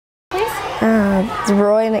It's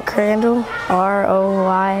Roy McCrandall,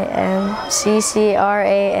 RoyMcCrandall.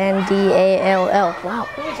 Wow.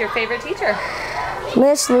 Who was your favorite teacher?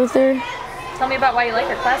 Miss Luther. Tell me about why you like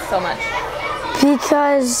her class so much.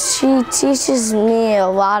 Because she teaches me a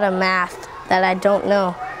lot of math that I don't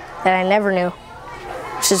know, that I never knew,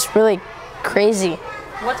 which is really crazy.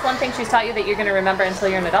 What's one thing she's taught you that you're going to remember until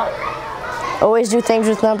you're an adult? Always do things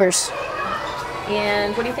with numbers.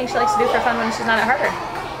 And what do you think she likes to do for fun when she's not at Harvard?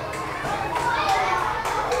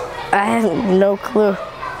 I have no clue.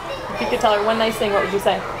 If you could tell her one nice thing, what would you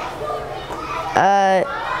say?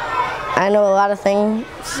 I know a lot of things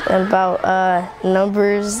about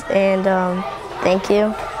numbers, and thank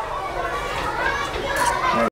you.